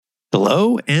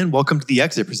Hello, and welcome to The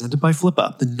Exit presented by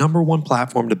FlipUp, the number one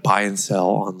platform to buy and sell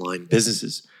online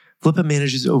businesses. FlipUp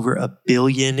manages over $1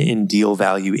 billion in deal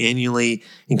value annually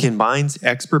and combines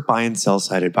expert buy and sell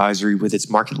side advisory with its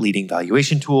market-leading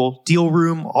valuation tool, deal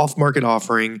room, off-market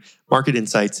offering, market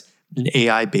insights, and an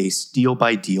AI-based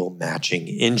deal-by-deal matching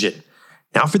engine.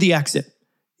 Now for The Exit.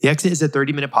 The Exit is a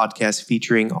 30-minute podcast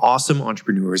featuring awesome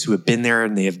entrepreneurs who have been there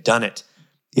and they have done it.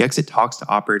 The Exit talks to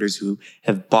operators who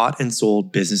have bought and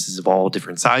sold businesses of all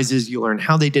different sizes. You learn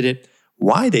how they did it,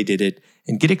 why they did it,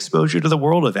 and get exposure to the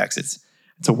world of exits.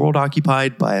 It's a world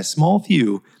occupied by a small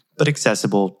few, but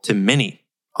accessible to many.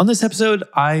 On this episode,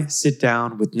 I sit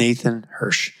down with Nathan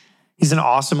Hirsch. He's an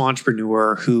awesome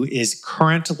entrepreneur who is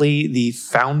currently the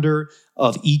founder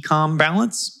of Ecom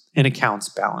Balance and Accounts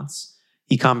Balance.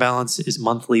 Ecom Balance is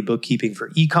monthly bookkeeping for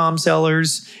ecom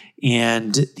sellers,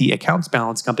 and the Accounts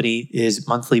Balance company is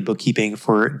monthly bookkeeping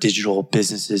for digital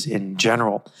businesses in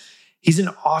general. He's an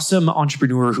awesome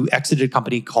entrepreneur who exited a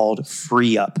company called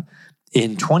FreeUp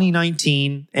in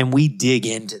 2019, and we dig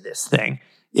into this thing.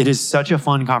 It is such a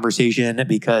fun conversation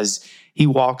because he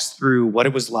walks through what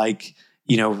it was like,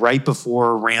 right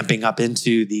before ramping up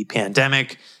into the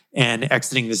pandemic and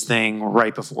exiting this thing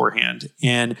right beforehand.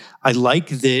 And I like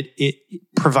that it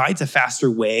provides a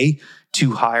faster way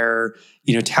to hire,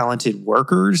 talented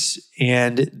workers.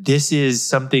 And this is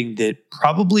something that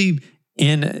probably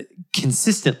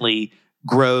consistently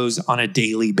grows on a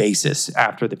daily basis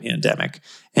after the pandemic.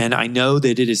 And I know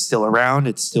that it is still around.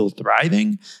 It's still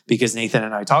thriving because Nathan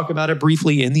and I talk about it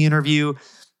briefly in the interview.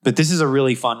 But this is a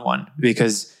really fun one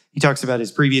because he talks about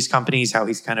his previous companies, how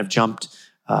he's kind of jumped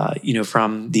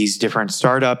from these different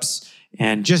startups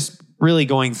and just really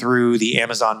going through the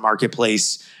Amazon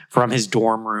marketplace from his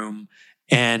dorm room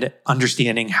and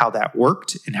understanding how that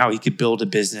worked and how he could build a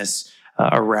business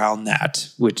around that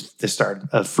with the start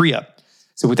of FreeUp.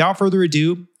 So without further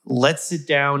ado, let's sit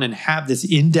down and have this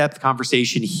in-depth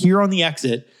conversation here on The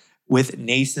Exit with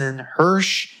Nathan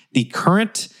Hirsch, the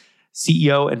current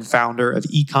CEO and founder of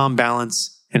Ecom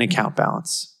Balance and Account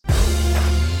Balance.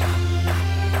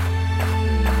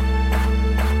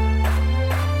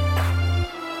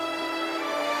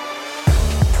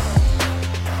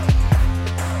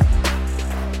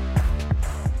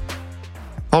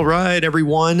 All right,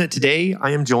 everyone. Today,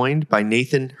 I am joined by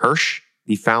Nathan Hirsch,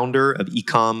 the founder of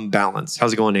Ecom Balance.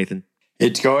 How's it going, Nathan?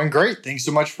 It's going great. Thanks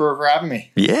so much for having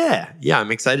me. Yeah. I'm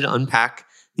excited to unpack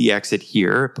the exit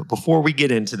here. But before we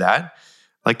get into that, I'd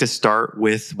like to start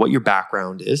with what your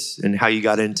background is and how you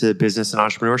got into business and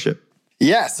entrepreneurship.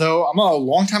 Yeah, so I'm a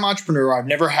longtime entrepreneur. I've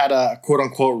never had a quote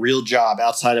unquote real job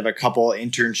outside of a couple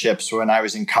internships when I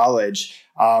was in college.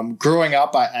 Growing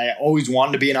up, I always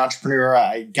wanted to be an entrepreneur.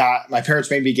 My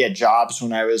parents made me get jobs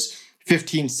when I was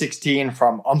 15, 16,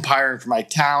 from umpiring for my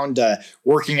town to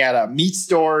working at a meat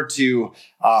store to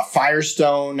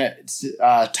Firestone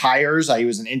tires. I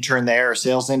was an intern there, a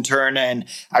sales intern, and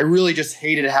I really just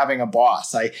hated having a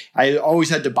boss. I always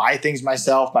had to buy things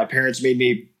myself. My parents made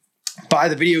me buy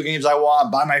the video games I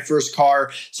want, buy my first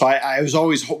car. So I was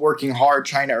always working hard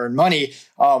trying to earn money.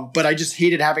 But I just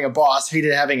hated having a boss,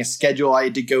 hated having a schedule I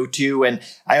had to go to. And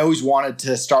I always wanted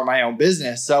to start my own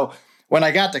business. So when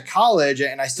I got to college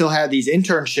and I still had these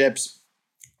internships,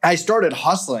 I started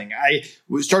hustling. I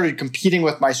started competing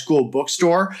with my school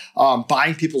bookstore,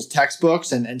 buying people's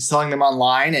textbooks and selling them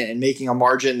online and making a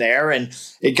margin there. And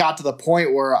it got to the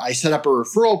point where I set up a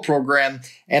referral program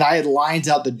and I had lines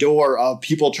out the door of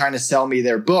people trying to sell me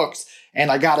their books. And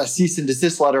I got a cease and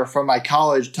desist letter from my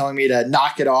college telling me to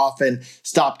knock it off and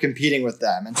stop competing with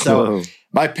them. And so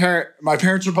my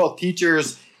parents are both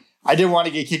teachers. I didn't want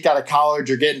to get kicked out of college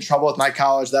or get in trouble with my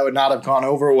college. That would not have gone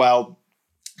over well.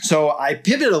 So I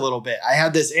pivoted a little bit. I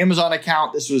had this Amazon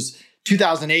account. This was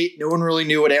 2008. No one really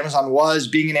knew what Amazon was.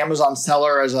 Being an Amazon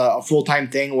seller as a full-time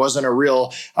thing wasn't a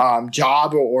real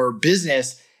job or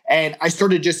business. And I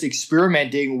started just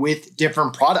experimenting with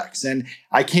different products. And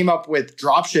I came up with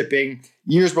drop shipping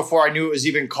years before I knew it was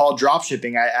even called drop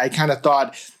shipping. I kind of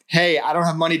thought, hey, I don't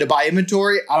have money to buy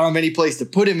inventory. I don't have any place to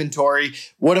put inventory.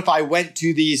 What if I went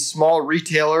to these small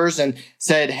retailers and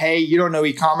said, hey, you don't know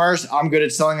e-commerce. I'm good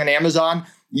at selling on Amazon.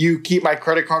 You keep my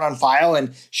credit card on file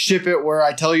and ship it where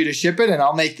I tell you to ship it, and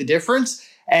I'll make the difference.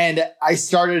 And I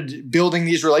started building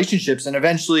these relationships and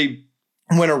eventually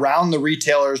went around the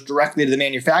retailers directly to the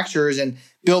manufacturers and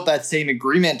built that same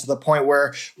agreement to the point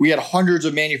where we had hundreds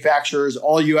of manufacturers,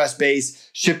 all US based,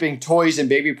 shipping toys and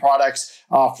baby products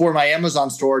for my Amazon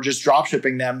store, just drop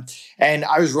shipping them. And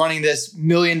I was running this $1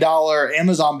 million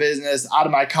Amazon business out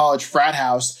of my college frat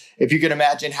house, if you can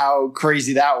imagine how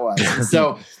crazy that was.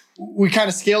 So we kind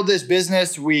of scaled this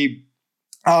business. We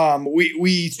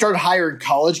we started hiring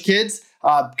college kids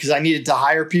because I needed to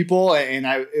hire people, and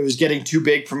it was getting too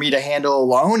big for me to handle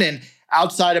alone. And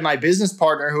outside of my business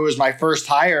partner, who was my first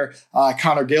hire,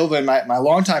 Connor Gilvin, my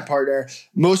longtime partner,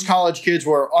 most college kids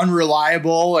were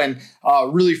unreliable and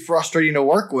really frustrating to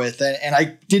work with. And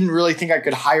I didn't really think I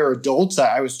could hire adults.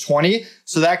 I was 20.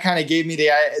 So that kind of gave me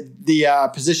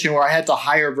the position where I had to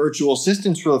hire virtual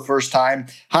assistants for the first time,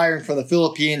 hiring from the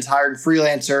Philippines, hiring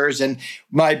freelancers. And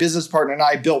my business partner and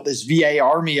I built this VA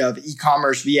army of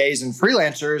e-commerce VAs and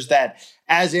freelancers that,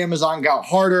 as Amazon got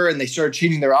harder and they started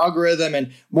changing their algorithm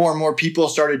and more people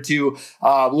started to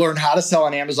learn how to sell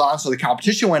on Amazon, so the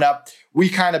competition went up, we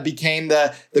kind of became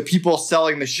the people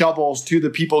selling the shovels to the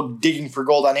people digging for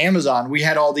gold on Amazon. We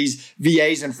had all these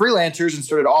VAs and freelancers and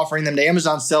started offering them to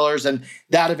Amazon sellers, and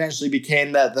that eventually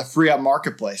became the free up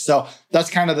marketplace. So that's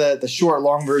kind of the short,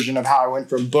 long version of how I went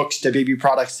from books to baby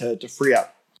products to free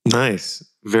up. Nice.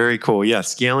 Very cool. Yeah.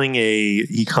 Scaling a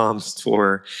e-com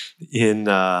store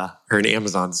or an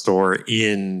Amazon store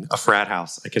in a frat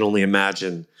house, I can only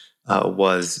imagine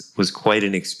was quite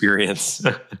an experience.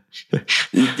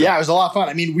 Yeah, it was a lot of fun.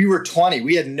 I mean, we were 20.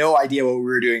 We had no idea what we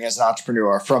were doing as an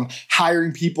entrepreneur, from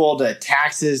hiring people to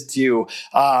taxes to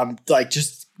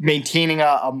just maintaining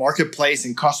a marketplace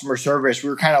and customer service. We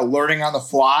were kind of learning on the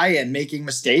fly and making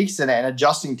mistakes and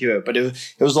adjusting to it. But it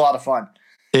was a lot of fun.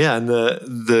 Yeah, and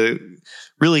the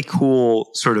really cool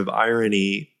sort of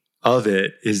irony of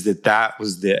it is that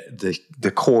was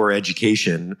the core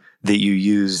education that you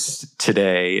use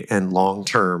today and long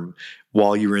term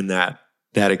while you were in that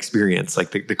experience.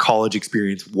 Like the college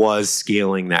experience was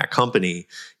scaling that company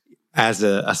as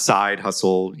a side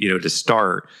hustle, to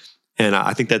start. And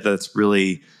I think that's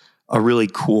really a really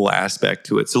cool aspect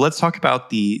to it. So let's talk about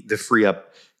the free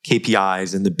up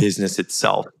KPIs and the business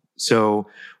itself. So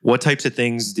what types of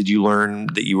things did you learn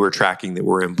that you were tracking that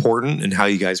were important, and how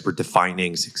you guys were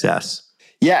defining success?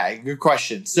 Yeah, good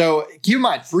question. So keep in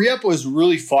mind, free up was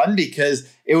really fun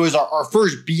because it was our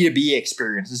first B2B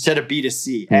experience instead of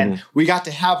B2C. Mm-hmm. And we got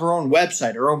to have our own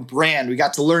website, our own brand. We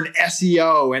got to learn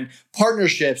SEO and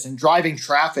partnerships and driving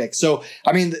traffic. So,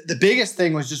 I mean, the biggest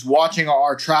thing was just watching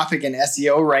our traffic and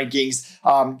SEO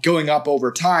rankings going up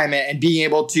over time and being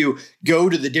able to go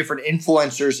to the different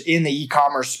influencers in the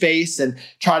e-commerce space and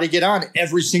try to get on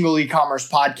every single e-commerce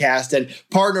podcast and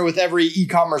partner with every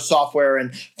e-commerce software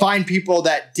and find people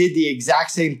that did the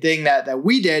exact same thing that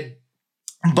we did,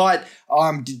 but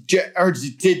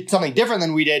did something different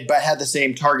than we did, but had the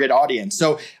same target audience.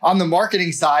 So on the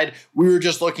marketing side, we were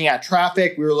just looking at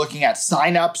traffic. We were looking at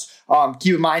signups.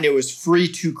 Keep in mind, it was free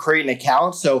to create an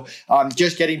account. So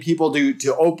just getting people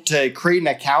to create an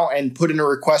account and put in a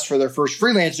request for their first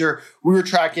freelancer. We were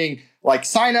tracking like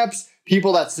signups,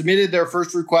 people that submitted their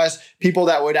first request, people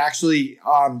that would actually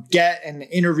get an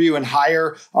interview and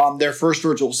hire their first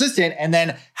virtual assistant, and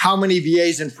then how many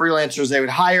VAs and freelancers they would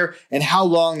hire and how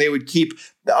long they would keep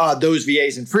those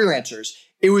VAs and freelancers.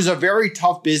 It was a very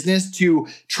tough business to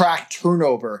track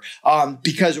turnover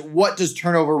because what does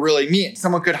turnover really mean?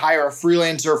 Someone could hire a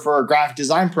freelancer for a graphic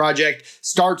design project,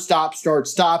 start,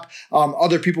 stop.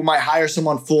 Other people might hire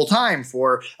someone full-time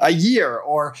for a year,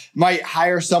 or might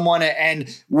hire someone and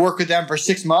work with them for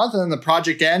 6 months, and then the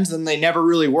project ends and they never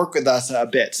really work with us a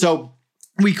bit. So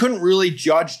we couldn't really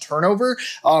judge turnover,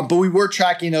 but we were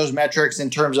tracking those metrics in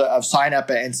terms of sign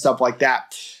up and stuff like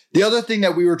that. The other thing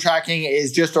that we were tracking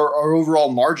is just our overall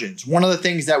margins. One of the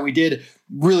things that we did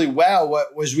really well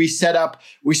was we set it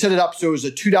up so it was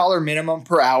a $2 minimum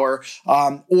per hour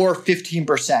or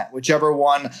 15%, whichever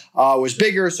one was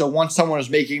bigger. So once someone was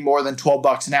making more than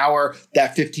 $12 an hour,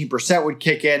 that 15% would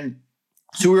kick in.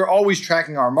 So we were always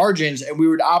tracking our margins, and we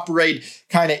would operate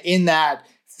kind of in that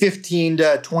 15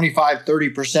 to 25,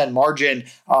 30% margin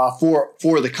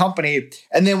for the company.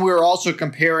 And then we were also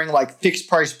comparing like fixed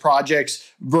price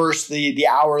projects versus the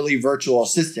hourly virtual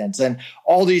assistants. And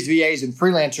all these VAs and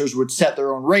freelancers would set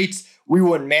their own rates. We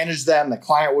wouldn't manage them. The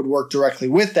client would work directly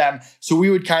with them. So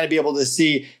we would kind of be able to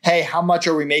see, hey, how much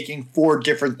are we making for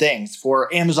different things?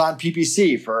 For Amazon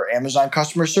PPC, for Amazon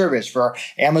customer service, for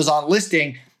Amazon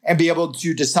listing, and be able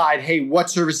to decide, hey, what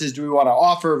services do we want to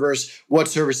offer versus what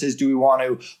services do we want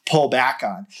to pull back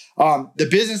on? The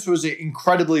business was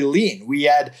incredibly lean. We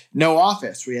had no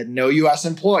office. We had no US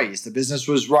employees. The business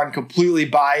was run completely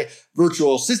by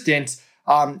virtual assistants.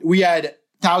 We had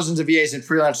thousands of VAs and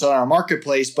freelancers on our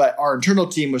marketplace, but our internal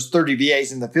team was 30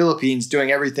 VAs in the Philippines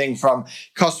doing everything from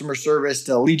customer service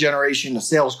to lead generation to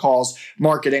sales calls,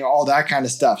 marketing, all that kind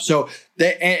of stuff. So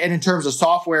and in terms of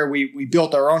software, we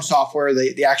built our own software,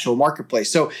 the actual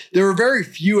marketplace. So there were very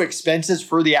few expenses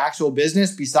for the actual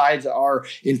business besides our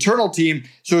internal team.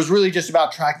 So it was really just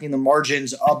about tracking the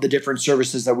margins of the different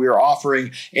services that we were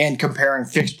offering and comparing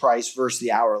fixed price versus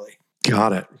the hourly.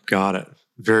 Got it.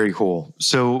 Very cool.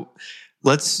 So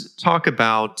let's talk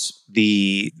about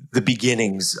the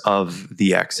beginnings of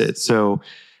the exit. So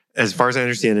as far as I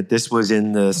understand it, this was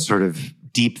in the sort of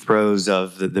deep throes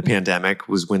of the pandemic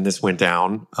was when this went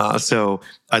down. So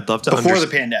I'd love to before the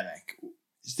pandemic.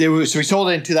 So we sold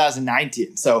it in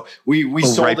 2019. So we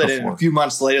sold right it before. And a few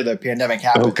months later, the pandemic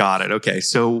happened. Oh, got it. Okay.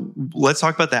 So let's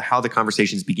talk about that, how the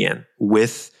conversations began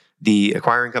with the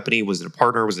acquiring company. Was it a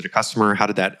partner? Was it a customer? How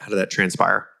did that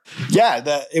transpire?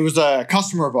 Yeah, it was a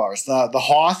customer of ours, the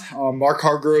Hoth, Mark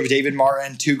Hargrove, David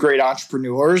Martin, two great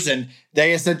entrepreneurs. And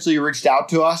they essentially reached out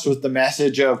to us with the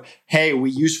message of, hey, we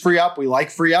use FreeUp. We like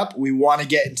FreeUp. We want to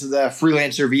get into the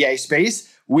freelancer VA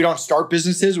space. We don't start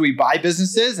businesses. We buy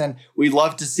businesses. And we'd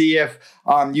love to see if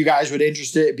you guys would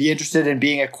be interested in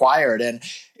being acquired. And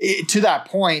to that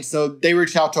point, so they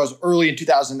reached out to us early in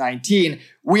 2019.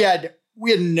 We had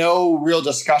no real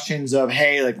discussions of,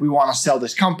 hey, like we want to sell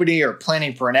this company or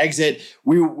planning for an exit.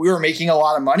 We were making a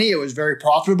lot of money. It was very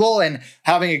profitable and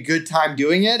having a good time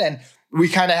doing it. And we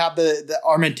kind of have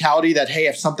our mentality that, hey,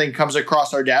 if something comes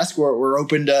across our desk, we're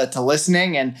open to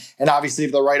listening. And obviously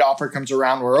if the right offer comes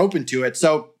around, we're open to it.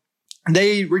 So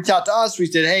they reached out to us. We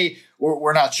said, hey,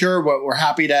 we're not sure, but we're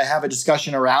happy to have a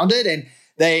discussion around it. And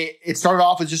it started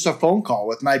off as just a phone call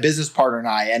with my business partner and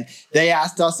I, and they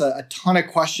asked us a ton of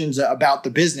questions about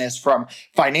the business, from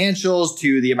financials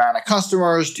to the amount of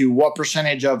customers to what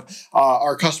percentage of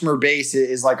our customer base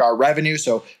is like our revenue,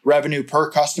 so revenue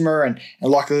per customer. And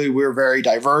luckily, we were very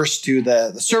diverse to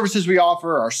the services we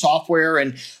offer, our software.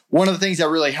 And one of the things that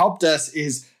really helped us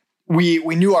is we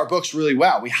knew our books really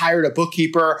well. We hired a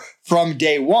bookkeeper from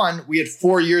day one. We had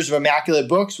 4 years of immaculate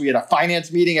books. We had a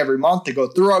finance meeting every month to go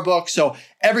through our books. So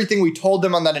everything we told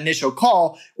them on that initial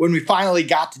call, when we finally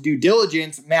got to due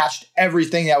diligence, matched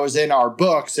everything that was in our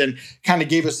books and kind of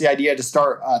gave us the idea to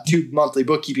start 2 monthly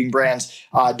bookkeeping brands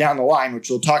down the line, which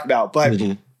we'll talk about. But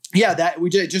yeah, that we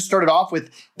just started off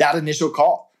with that initial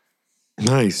call.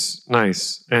 Nice.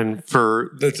 And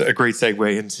that's a great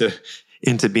segue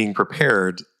into being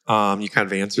prepared. You kind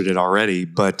of answered it already,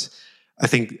 but I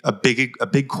think a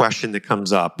big question that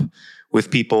comes up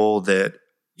with people that,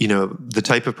 the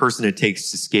type of person it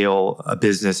takes to scale a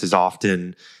business is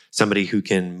often somebody who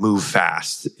can move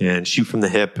fast and shoot from the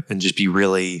hip and just be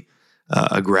really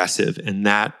aggressive. And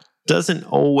that doesn't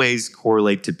always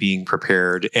correlate to being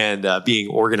prepared and being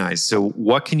organized. So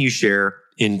what can you share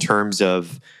in terms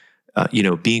of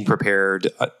being prepared?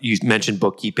 You mentioned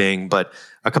bookkeeping, but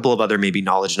a couple of other maybe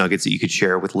knowledge nuggets that you could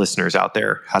share with listeners out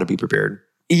there, how to be prepared.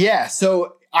 Yeah.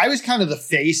 So I was kind of the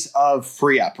face of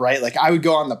FreeUp, right? Like I would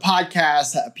go on the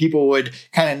podcast, people would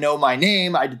kind of know my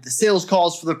name. I did the sales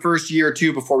calls for the first year or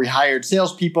two before we hired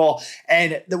salespeople.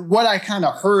 And what I kind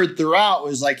of heard throughout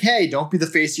was like, hey, don't be the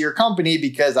face of your company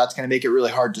because that's going to make it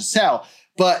really hard to sell.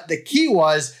 But the key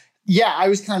was, yeah, I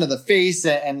was kind of the face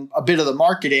and a bit of the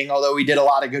marketing, although we did a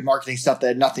lot of good marketing stuff that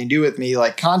had nothing to do with me,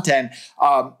 like content.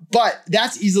 But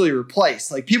that's easily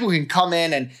replaced. Like people can come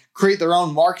in and create their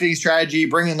own marketing strategy,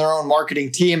 bring in their own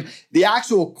marketing team. The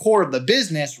actual core of the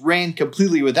business ran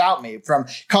completely without me, from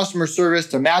customer service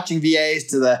to matching VAs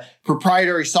to the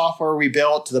proprietary software we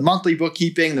built to the monthly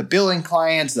bookkeeping, the billing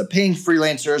clients, the paying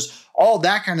freelancers, all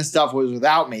that kind of stuff was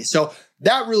without me. So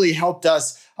that really helped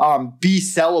us be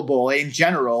sellable in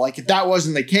general. Like if that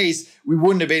wasn't the case, we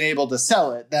wouldn't have been able to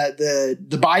sell it. That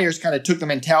the buyers kind of took the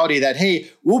mentality that, hey,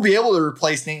 we'll be able to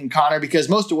replace Nate and Connor because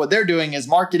most of what they're doing is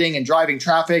marketing and driving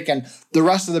traffic, and the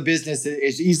rest of the business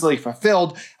is easily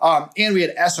fulfilled. And we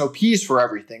had SOPs for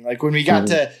everything. Like when we got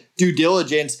to due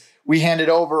diligence, we handed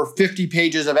over 50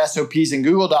 pages of SOPs in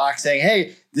Google Docs saying,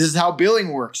 hey, this is how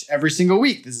billing works every single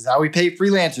week. This is how we pay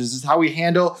freelancers. This is how we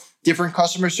handle different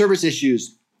customer service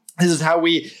issues. This is how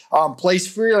we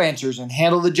place freelancers and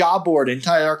handle the job board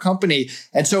inside our company.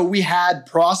 And so we had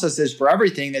processes for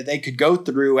everything that they could go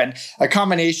through, and a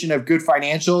combination of good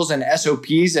financials and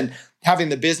SOPs and having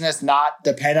the business not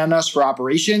depend on us for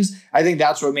operations. I think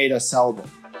that's what made us sellable.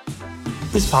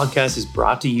 This podcast is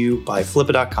brought to you by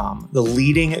Flippa.com, the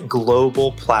leading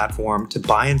global platform to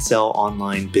buy and sell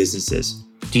online businesses.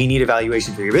 Do you need a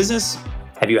valuation for your business?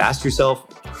 Have you asked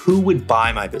yourself, who would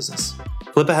buy my business?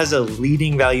 Flippa has a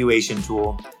leading valuation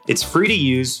tool. It's free to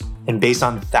use and based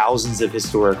on thousands of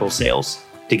historical sales.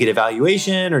 To get a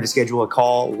valuation or to schedule a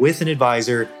call with an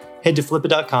advisor, head to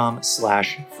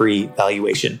flippa.com/free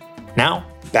valuation. Now,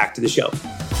 back to the show.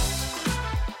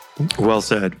 Well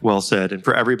said. Well said. And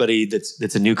for everybody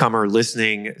that's a newcomer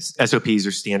listening, SOPs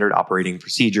are standard operating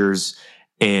procedures,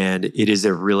 and it is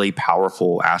a really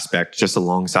powerful aspect just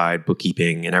alongside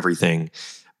bookkeeping and everything.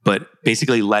 But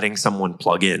basically letting someone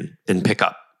plug in and pick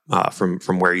up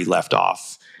from where you left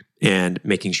off, and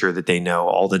making sure that they know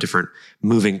all the different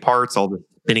moving parts, all the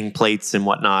spinning plates and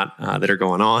whatnot that are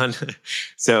going on.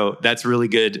 So that's really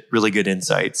good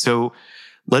insight. So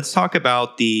let's talk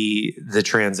about the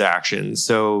transaction.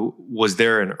 So was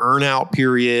there an earn-out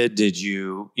period? Did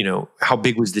how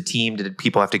big was the team? Did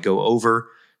people have to go over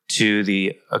to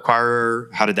the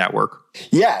acquirer? How did that work?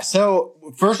 Yeah. So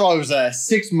first of all, it was a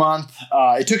 6-month.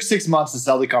 It took 6 months to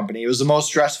sell the company. It was the most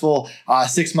stressful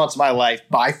 6 months of my life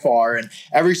by far. And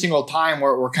every single time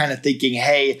we're kind of thinking,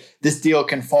 hey, this deal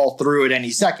can fall through at any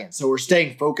second. So we're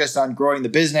staying focused on growing the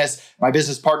business. My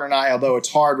business partner and I, although it's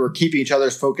hard, we're keeping each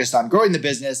other's focused on growing the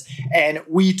business. And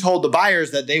we told the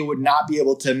buyers that they would not be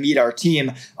able to meet our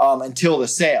team until the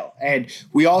sale. And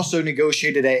we also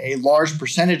negotiated a large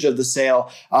percentage of the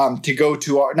sale to go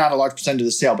to not a large percentage of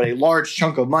the sale, but a large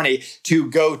chunk of money to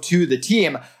go to the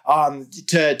team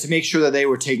to make sure that they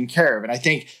were taken care of. And I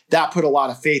think that put a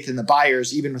lot of faith in the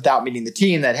buyers, even without meeting the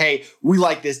team, that, hey, we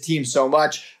like this team so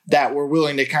much that we're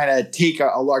willing to kind of take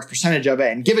a large percentage of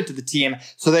it and give it to the team.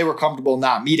 So they were comfortable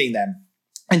not meeting them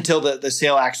until the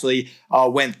sale actually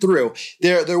went through.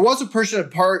 There was a portion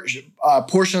of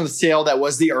the sale that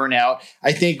was the earnout.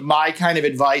 I think my kind of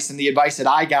advice and the advice that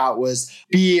I got was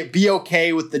be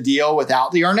okay with the deal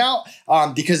without the earnout,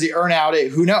 because the earnout,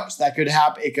 who knows? That could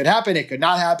happen. It could happen. It could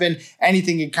not happen.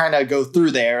 Anything can kind of go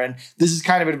through there. And this is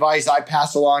kind of advice I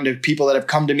pass along to people that have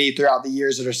come to me throughout the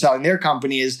years that are selling their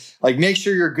companies. Like, make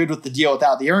sure you're good with the deal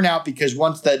without the earnout, because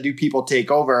once that new people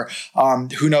take over,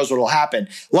 who knows what will happen.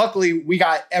 Luckily, we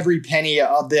got every penny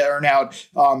of the earnout.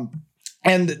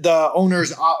 And the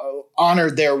owners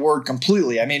honored their word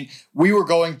completely. I mean, we were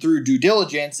going through due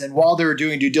diligence, and while they were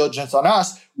doing due diligence on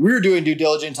us, we were doing due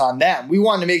diligence on them. We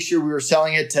wanted to make sure we were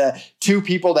selling it to two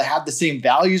people that had the same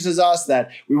values as us, that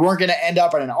we weren't going to end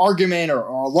up in an argument or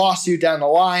a lawsuit down the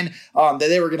line, that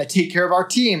they were going to take care of our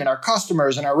team and our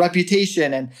customers and our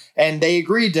reputation. And they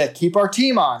agreed to keep our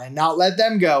team on and not let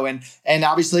them go. And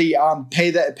obviously pay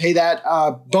that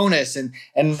bonus and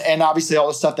obviously all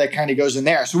the stuff that kind of goes in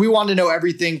there. So we wanted to know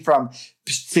everything from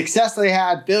success they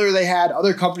had, failure they had,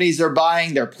 other companies they're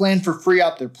buying, their plan for free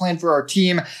up, their plan for our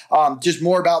team, just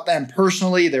more about them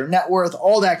personally, their net worth,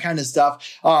 all that kind of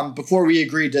stuff before we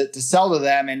agreed to sell to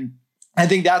them. And I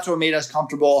think that's what made us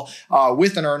comfortable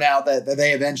with an earnout that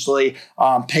they eventually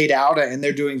paid out, and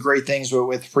they're doing great things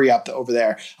with free up over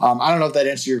there. I don't know if that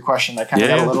answered your question. I kind of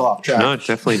got a little off track. No, it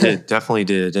definitely did. Definitely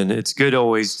did. And it's good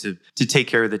always to take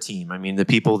care of the team. I mean, the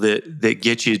people that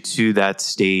get you to that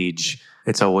stage,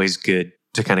 it's always good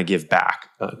to kind of give back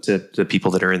to the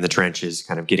people that are in the trenches,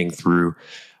 kind of getting through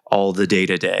all the day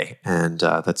to day, and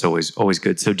that's always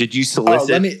good. So, did you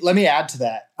solicit? Let me add to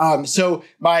that. So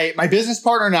my business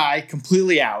partner and I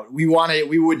completely out. We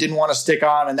didn't want to stick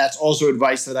on, and that's also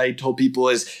advice that I told people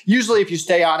is usually if you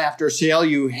stay on after a sale,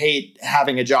 you hate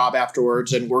having a job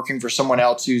afterwards and working for someone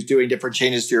else who's doing different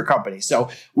changes to your company. So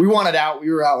we wanted out.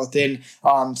 We were out within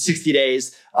 60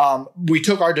 days. We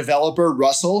took our developer,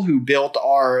 Russell, who built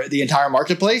the entire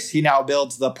marketplace. He now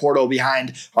builds the portal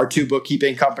behind our two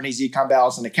bookkeeping companies, Econ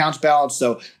Balance and Accounts Balance.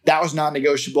 So that was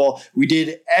non-negotiable.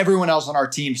 Everyone else on our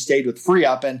team stayed with free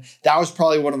up. And that was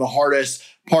probably one of the hardest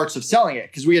parts of selling it,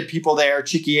 because we had people there,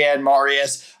 Chicky and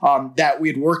Marius, that we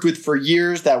had worked with for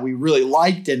years that we really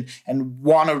liked and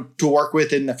wanted to work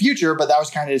with in the future. But that was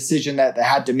kind of a decision that they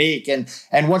had to make. And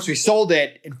once we sold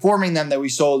it, informing them that we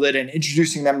sold it and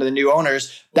introducing them to the new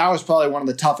owners, that was probably one of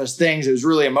the toughest things. It was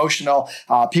really emotional.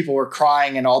 People were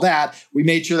crying and all that. We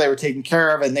made sure they were taken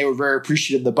care of, and they were very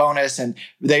appreciative of the bonus. And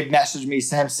they've messaged me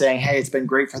since saying, hey, it's been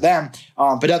great for them.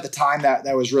 But at the time, that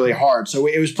was really hard. So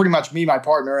it was pretty much me, my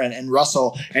partner, and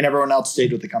Russell, and everyone else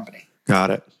stayed with the company.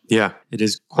 Got it. Yeah, it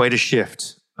is quite a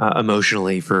shift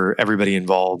emotionally for everybody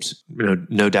involved.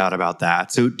 No doubt about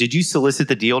that. So did you solicit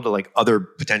the deal to like other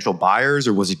potential buyers,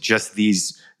 or was it just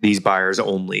these these buyers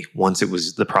only once it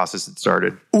was the process had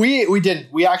started? We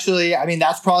didn't. We actually, I mean,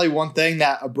 that's probably one thing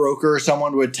that a broker or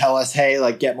someone would tell us, hey,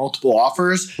 like get multiple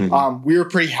offers. We were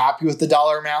pretty happy with the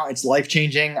dollar amount. It's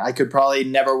life-changing. I could probably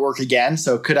never work again.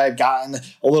 So could I have gotten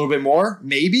a little bit more?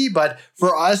 Maybe. But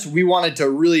for us, we wanted to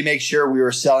really make sure we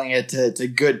were selling it to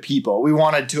good people. We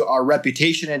wanted our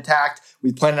reputation intact.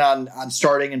 We planned on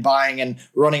starting and buying and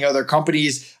running other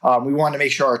companies. We wanted to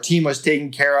make sure our team was taken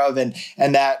care of and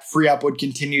that Free Up would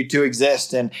continue to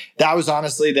exist. And that was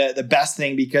honestly the best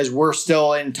thing, because we're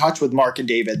still in touch with Mark and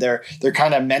David. They're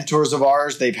kind of mentors of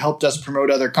ours. They've helped us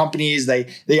promote other companies.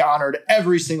 They honored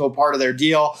every single part of their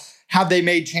deal. Have they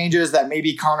made changes that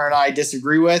maybe Connor and I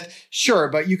disagree with? Sure,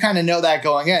 but you kind of know that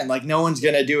going in. Like, no one's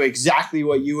going to do exactly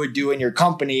what you would do in your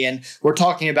company. And we're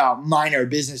talking about minor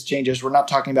business changes. We're not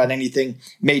talking about anything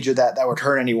major that would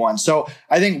hurt anyone. So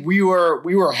I think we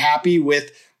were happy with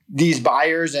these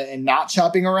buyers and not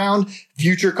shopping around.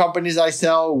 Future companies I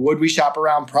sell, would we shop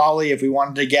around? Probably. If we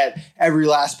wanted to get every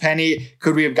last penny,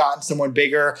 could we have gotten someone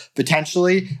bigger?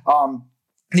 Potentially.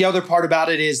 The other part about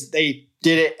it is they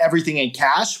did everything in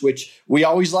cash, which we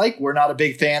always like. We're not a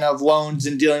big fan of loans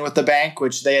and dealing with the bank,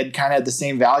 which they had kind of the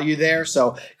same value there.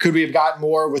 So could we have gotten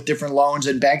more with different loans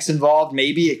and banks involved?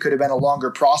 Maybe. It could have been a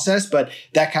longer process, but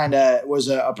that kind of was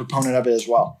a proponent of it as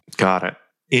well. Got it.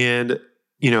 And,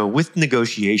 with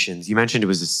negotiations, you mentioned it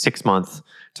was a 6-month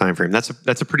time frame. That's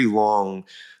a pretty long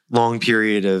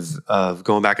period of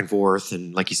going back and forth.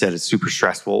 And like you said, it's super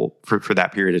stressful for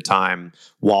that period of time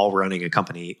while running a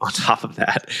company on top of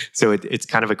that. So it's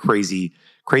kind of a crazy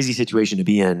situation to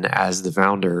be in as the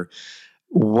founder.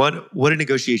 What do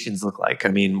negotiations look like? I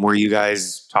mean, were you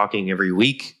guys talking every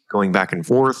week, going back and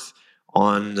forth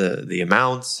on the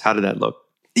amounts? How did that look?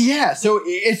 Yeah, so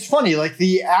it's funny, like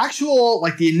the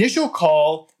initial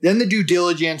call, then the due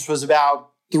diligence was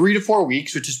about 3 to 4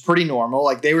 weeks, which is pretty normal.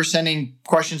 Like, they were sending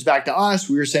questions back to us.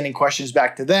 We were sending questions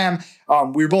back to them.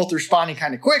 We were both responding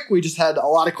kind of quick. We just had a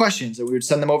lot of questions, and we would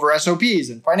send them over SOPs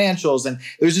and financials. And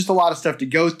there was just a lot of stuff to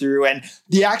go through. And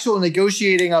the actual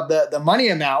negotiating of the money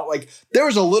amount, like, there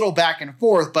was a little back and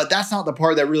forth, but that's not the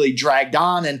part that really dragged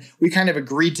on. And we kind of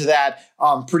agreed to that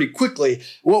pretty quickly.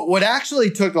 What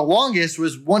actually took the longest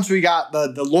was once we got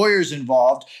the lawyers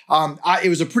involved. It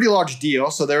was a pretty large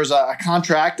deal. So there was a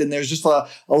contract, and there's just a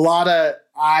lot of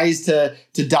I's to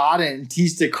dot and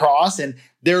T's to cross. And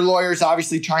their lawyers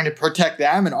obviously trying to protect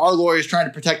them, and our lawyers trying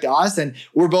to protect us. And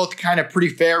we're both kind of pretty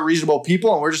fair, reasonable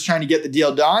people, and we're just trying to get the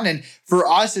deal done. And for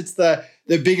us, it's the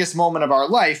biggest moment of our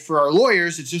life. For our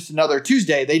lawyers, it's just another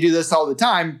Tuesday. They do this all the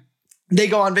time. They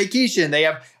go on vacation. They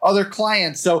have other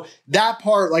clients. So that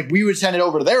part, like, we would send it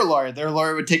over to their lawyer. Their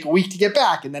lawyer would take a week to get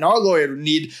back. And then our lawyer would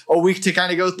need a week to kind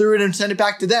of go through it and send it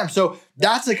back to them. So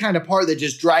that's the kind of part that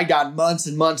just dragged on months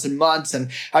and months and months.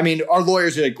 And I mean, our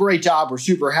lawyers did a great job. We're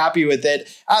super happy with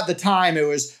it. At the time, it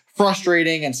was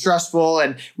frustrating and stressful.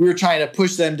 And we were trying to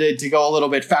push them to go a little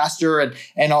bit faster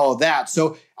and all of that.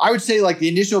 So I would say, like, the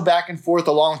initial back and forth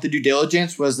along with the due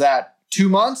diligence was that 2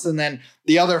 months. And then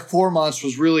the other 4 months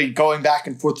was really going back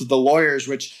and forth with the lawyers,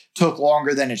 which took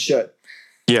longer than it should.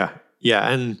 Yeah. Yeah.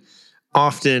 And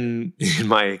often in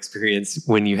my experience,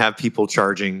 when you have people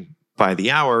charging by the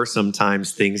hour,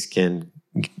 sometimes things can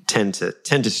tend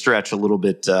to stretch a little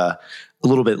bit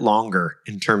longer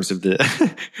in terms of the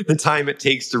the time it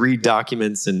takes to read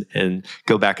documents and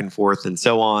go back and forth and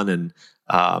so on. And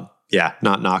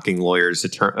not knocking lawyers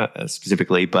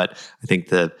specifically, but I think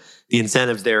the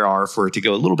incentives there are for it to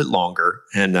go a little bit longer.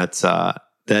 And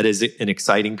that is an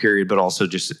exciting period, but also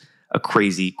just a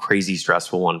crazy, crazy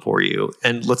stressful one for you.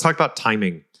 And let's talk about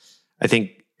timing. I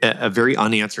think a very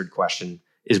unanswered question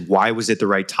is, why was it the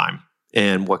right time?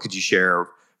 And what could you share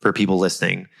for people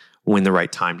listening when the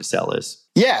right time to sell is?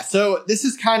 Yeah, so this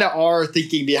is kind of our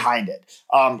thinking behind it.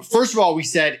 First of all, we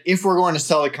said, if we're going to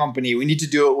sell a company, we need to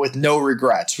do it with no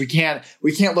regrets. We can't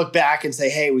look back and say,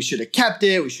 hey, we should have kept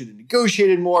it, we should have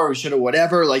negotiated more, we should have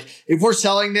whatever. Like, if we're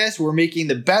selling this, we're making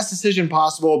the best decision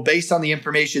possible based on the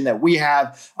information that we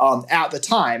have at the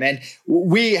time. And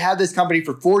we had this company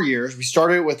for 4 years. We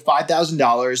started it with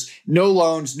 $5,000, no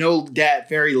loans, no debt,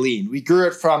 very lean. We grew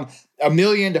it from $1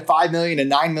 million to $5 million to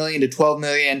 $9 million to $12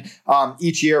 million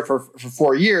each year for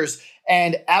 4 years.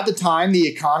 And at the time, the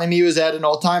economy was at an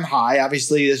all-time high.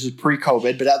 Obviously, this was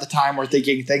pre-COVID, but at the time, we're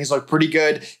thinking things look pretty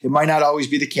good. It might not always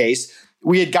be the case.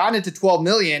 We had gotten it to $12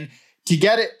 million. To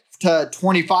get it to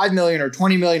 $25 million or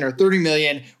 $20 million or $30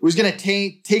 million was going to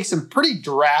take some pretty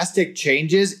drastic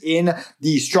changes in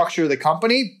the structure of the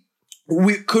company.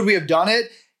 Could we have done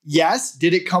it? Yes.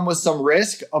 Did it come with some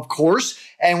risk? Of course.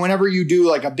 And whenever you do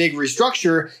like a big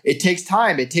restructure, it takes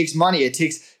time, it takes money, it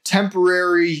takes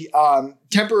temporary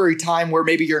time where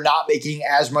maybe you're not making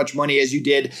as much money as you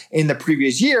did in the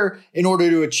previous year in order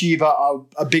to achieve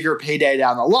a bigger payday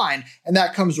down the line. And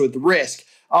that comes with risk.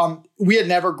 We had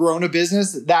never grown a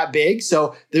business that big,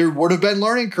 so there would have been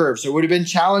learning curves. There would have been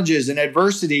challenges and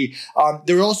adversity.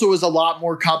 There also was a lot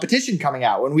more competition coming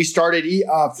out. When we started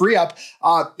FreeUp,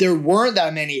 there weren't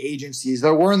that many agencies.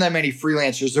 There weren't that many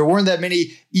freelancers. There weren't that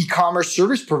many e-commerce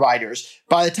service providers.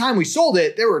 By the time we sold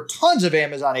it, there were tons of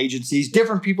Amazon agencies,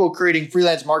 different people creating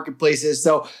freelance marketplaces.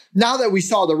 So now that we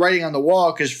saw the writing on the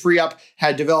wall, because FreeUp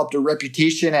had developed a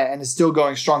reputation and is still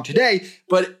going strong today,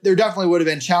 but there definitely would have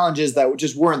been challenges that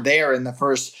just weren't there in the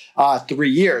first 3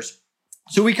 years.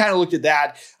 So we kind of looked at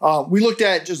that. We looked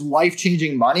at just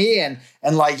life-changing money and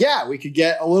like, yeah, we could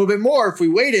get a little bit more if we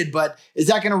waited, but is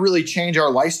that going to really change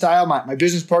our lifestyle? My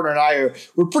business partner and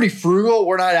we're pretty frugal.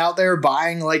 We're not out there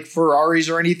buying like Ferraris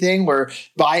or anything. We're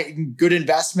buying good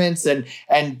investments and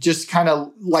just kind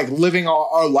of like living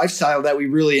our lifestyle that we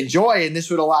really enjoy. And this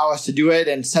would allow us to do it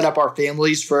and set up our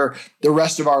families for the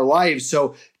rest of our lives.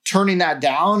 So turning that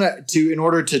down in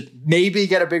order to maybe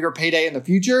get a bigger payday in the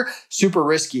future, super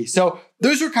risky. So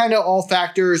those are kind of all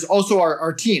factors. Also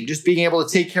our team, just being able to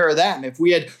take care of them. If we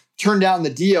had turned down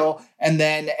the deal and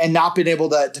not been able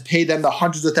to pay them the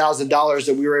hundreds of thousands of dollars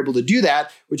that we were able to do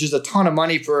that, which is a ton of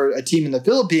money for a team in the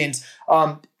Philippines,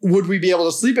 would we be able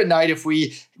to sleep at night if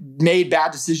we made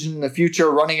bad decisions in the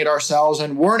future running it ourselves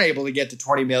and weren't able to get to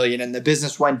 20 million and the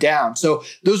business went down? So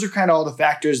those are kind of all the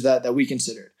factors that we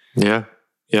considered.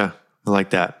 Yeah, I like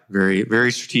that. Very, very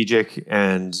strategic.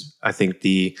 And I think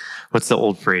what's the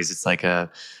old phrase? It's like a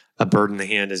bird in the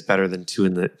hand is better than two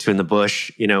in the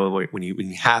bush. You know, when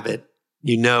you have it,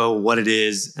 you know what it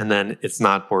is, and then it's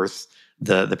not worth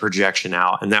the projection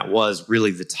out. And that was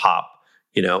really the top,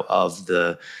 of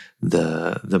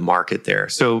the market there.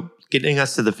 So getting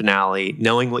us to the finale,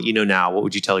 knowing what you know now, what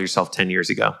would you tell yourself 10 years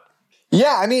ago?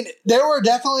 Yeah, I mean, there were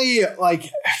definitely like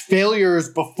failures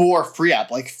before FreeUp.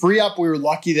 Like FreeUp, we were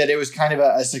lucky that it was kind of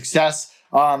a success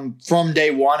from day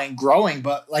one and growing,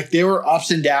 but like there were ups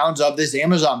and downs of this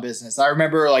Amazon business. I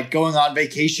remember like going on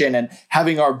vacation and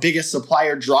having our biggest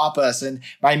supplier drop us and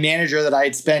my manager that I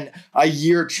had spent a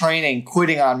year training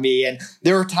quitting on me. And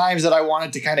there were times that I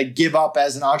wanted to kind of give up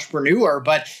as an entrepreneur,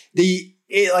 but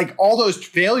like all those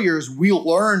failures, we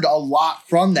learned a lot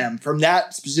from them. From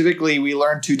that specifically, we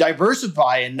learned to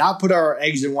diversify and not put our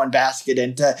eggs in one basket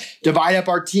and to divide up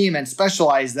our team and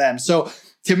specialize them. So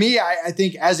to me, I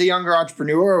think as a younger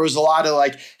entrepreneur, it was a lot of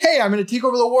like, hey, I'm going to take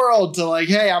over the world, to like,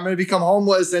 hey, I'm going to become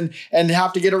homeless and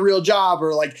have to get a real job,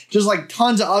 or like just like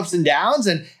tons of ups and downs.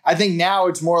 And I think now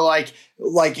it's more like,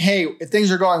 hey, if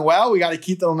things are going well, we got to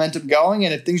keep the momentum going.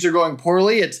 And if things are going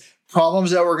poorly, it's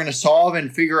problems that we're going to solve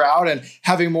and figure out, and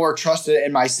having more trust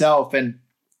in myself. And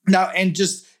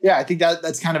I think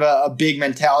that's kind of a big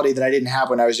mentality that I didn't have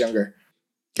when I was younger.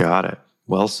 Got it.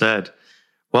 Well said.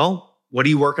 Well, what are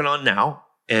you working on now,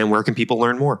 and where can people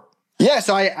learn more? Yeah,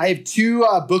 so I have two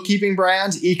bookkeeping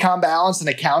brands, Ecom Balance and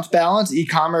Accounts Balance.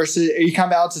 Ecom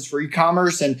Balance is for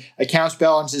e-commerce, and Accounts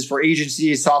Balance is for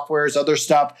agencies, softwares, other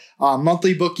stuff.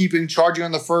 Monthly bookkeeping, charging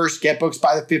on the 1st, get books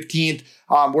by the 15th.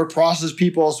 We're process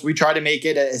people, so we try to make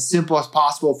it as simple as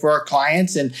possible for our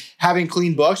clients. And having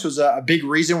clean books was a big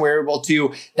reason we were able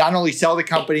to not only sell the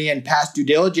company and pass due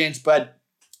diligence, but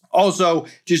also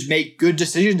just make good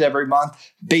decisions every month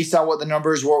based on what the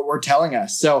numbers were telling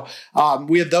us. So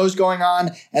we have those going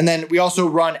on. And then we also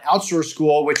run Outsource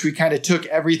School, which we kind of took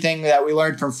everything that we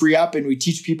learned from FreeUp and we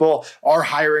teach people our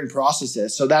hiring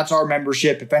processes. So that's our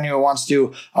membership if anyone wants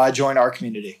to join our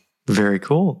community. Very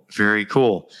cool. Very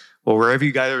cool. Well, wherever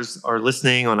you guys are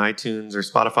listening on iTunes or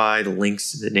Spotify, the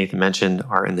links that Nathan mentioned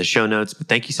are in the show notes. But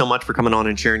thank you so much for coming on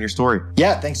and sharing your story.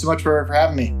 Yeah, thanks so much for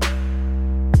having me.